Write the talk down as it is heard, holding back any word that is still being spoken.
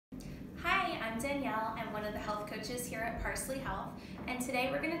Danielle. I'm one of the health coaches here at Parsley Health, and today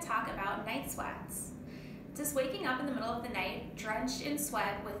we're going to talk about night sweats. Does waking up in the middle of the night, drenched in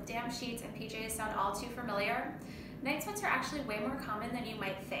sweat with damp sheets and PJs sound all too familiar? Night sweats are actually way more common than you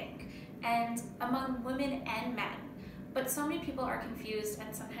might think, and among women and men. But so many people are confused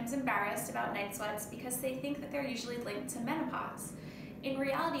and sometimes embarrassed about night sweats because they think that they're usually linked to menopause. In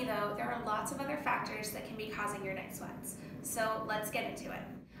reality though, there are lots of other factors that can be causing your night sweats. So let's get into it.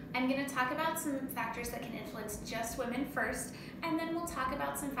 I'm going to talk about some factors that can influence just women first, and then we'll talk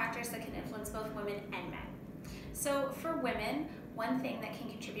about some factors that can influence both women and men. So for women, one thing that can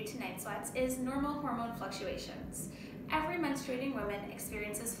contribute to night sweats is normal hormone fluctuations. Every menstruating woman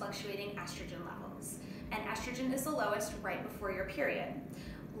experiences fluctuating estrogen levels, and estrogen is the lowest right before your period.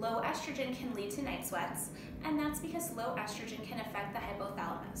 Low estrogen can lead to night sweats, and that's because low estrogen can affect the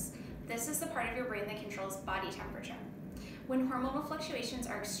hypothalamus. This is the part of your brain that controls body temperature. When hormonal fluctuations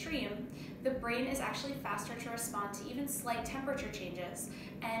are extreme, the brain is actually faster to respond to even slight temperature changes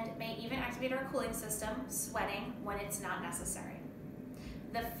and may even activate our cooling system, sweating, when it's not necessary.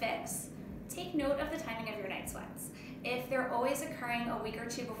 The fix: take note of the timing of your night sweats. If they're always occurring a week or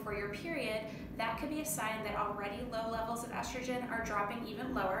two before your period, that could be a sign that already low levels of estrogen are dropping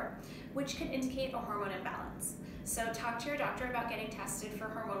even lower, which could indicate a hormone imbalance. So talk to your doctor about getting tested for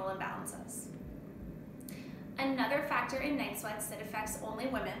hormonal imbalances. Another factor in night sweats that affects only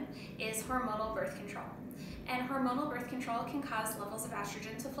women is hormonal birth control. And hormonal birth control can cause levels of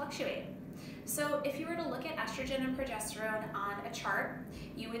estrogen to fluctuate. So if you were to look at estrogen and progesterone on a chart,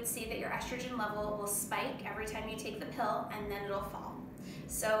 you would see that your estrogen level will spike every time you take the pill, and then it'll fall.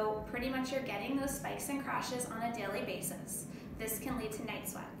 So pretty much you're getting those spikes and crashes on a daily basis. This can lead to night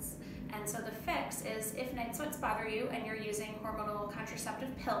sweats. And so the fix is, if night sweats bother you and you're using hormonal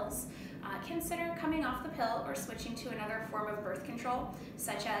contraceptive pills, consider coming off the pill or switching to another form of birth control,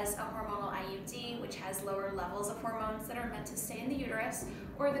 such as a hormonal IUD, which has lower levels of hormones that are meant to stay in the uterus,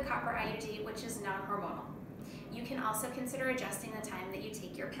 or the copper IUD, which is non-hormonal. You can also consider adjusting the time that you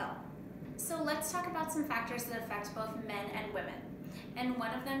take your pill. So let's talk about some factors that affect both men and women, and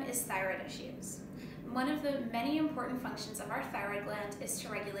one of them is thyroid issues. One of the many important functions of our thyroid gland is to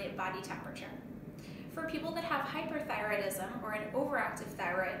regulate body temperature. For people that have hyperthyroidism or an overactive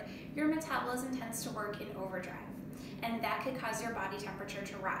thyroid, your metabolism tends to work in overdrive, and that could cause your body temperature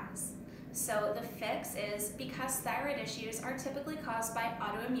to rise. So the fix is, because thyroid issues are typically caused by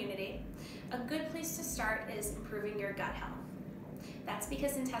autoimmunity, a good place to start is improving your gut health. That's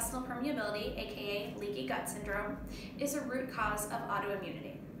because intestinal permeability, aka leaky gut syndrome, is a root cause of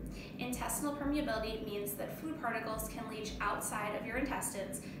autoimmunity. Intestinal permeability means that food particles can leach outside of your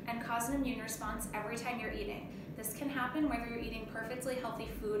intestines and cause an immune response every time you're eating. This can happen whether you're eating perfectly healthy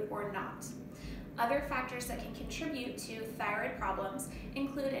food or not. Other factors that can contribute to thyroid problems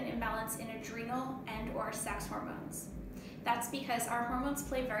include an imbalance in adrenal and/or sex hormones. That's because our hormones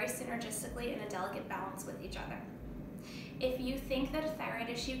play very synergistically in a delicate balance with each other. If you think that a thyroid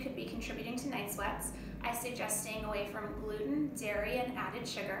issue could be contributing to night sweats, I suggest staying away from gluten, dairy, and added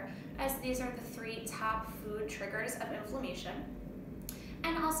sugar, as these are the 3 top food triggers of inflammation,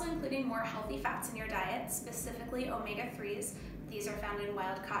 and also including more healthy fats in your diet, specifically omega-3s. These are found in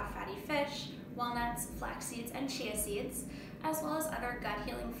wild-caught fatty fish, walnuts, flax seeds, and chia seeds, as well as other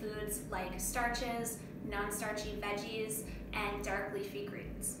gut-healing foods like starches, non-starchy veggies, and dark leafy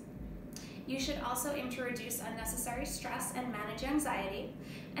greens. You should also aim to reduce unnecessary stress and manage anxiety,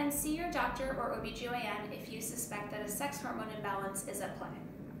 and see your doctor or OBGYN if you suspect that a sex hormone imbalance is at play.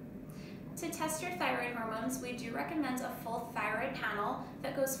 To test your thyroid hormones, we do recommend a full thyroid panel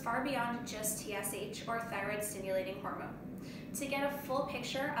that goes far beyond just TSH, or thyroid stimulating hormone. To get a full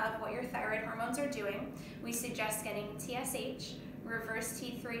picture of what your thyroid hormones are doing, we suggest getting TSH, reverse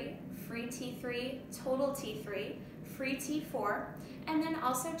T3, free T3, total T3, free T4, and then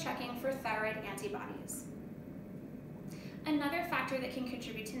also checking for thyroid antibodies. Another factor that can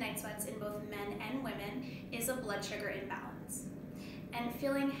contribute to night sweats in both men and women is a blood sugar imbalance. And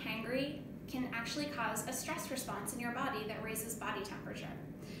feeling hangry can actually cause a stress response in your body that raises body temperature.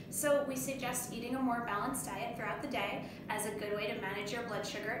 So we suggest eating a more balanced diet throughout the day as a good way to manage your blood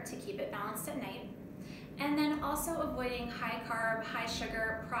sugar to keep it balanced at night. And then also avoiding high carb, high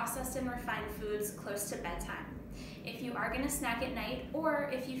sugar, processed and refined foods close to bedtime. If you are going to snack at night, or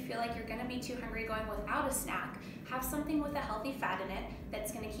if you feel like you're going to be too hungry going without a snack, have something with a healthy fat in it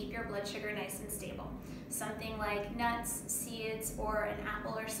that's going to keep your blood sugar nice and stable. Something like nuts, seeds, or an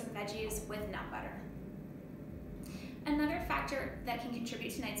apple or some veggies with nut butter. Another factor that can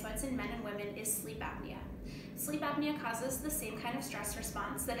contribute to night sweats in men and women is sleep apnea. Sleep apnea causes the same kind of stress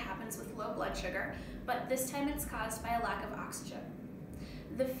response that happens with low blood sugar, but this time it's caused by a lack of oxygen.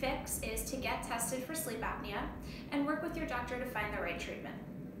 The fix is to get tested for sleep apnea and work with your doctor to find the right treatment.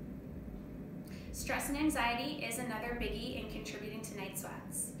 Stress and anxiety is another biggie in contributing to night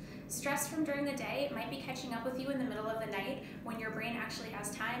sweats. Stress from during the day might be catching up with you in the middle of the night when your brain actually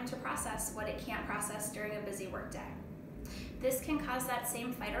has time to process what it can't process during a busy workday. This can cause that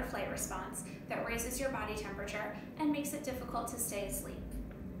same fight or flight response that raises your body temperature and makes it difficult to stay asleep.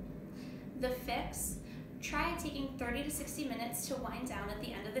 The fix: try taking 30 to 60 minutes to wind down at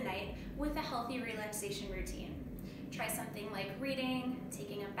the end of the night with a healthy relaxation routine. Try something like reading,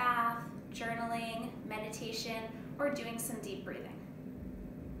 taking a bath, journaling, meditation, or doing some deep breathing.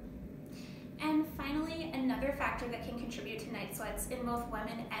 And finally, another factor that can contribute to night sweats in both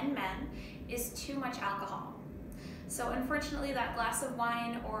women and men is too much alcohol. So unfortunately, that glass of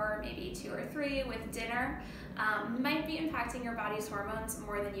wine, or maybe 2 or 3 with dinner, might be impacting your body's hormones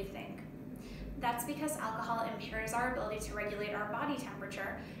more than you think. That's because alcohol impairs our ability to regulate our body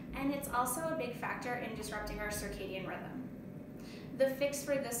temperature, and it's also a big factor in disrupting our circadian rhythm. The fix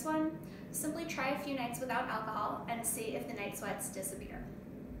for this one: simply try a few nights without alcohol and see if the night sweats disappear.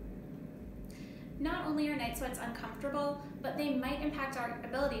 Not only are night sweats uncomfortable, but they might impact our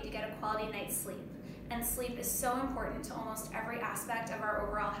ability to get a quality night's sleep, and sleep is so important to almost every aspect of our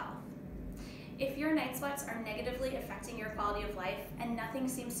overall health. If your night sweats are negatively affecting your quality of life and nothing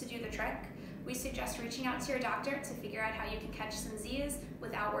seems to do the trick, we suggest reaching out to your doctor to figure out how you can catch some Z's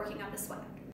without working up a sweat.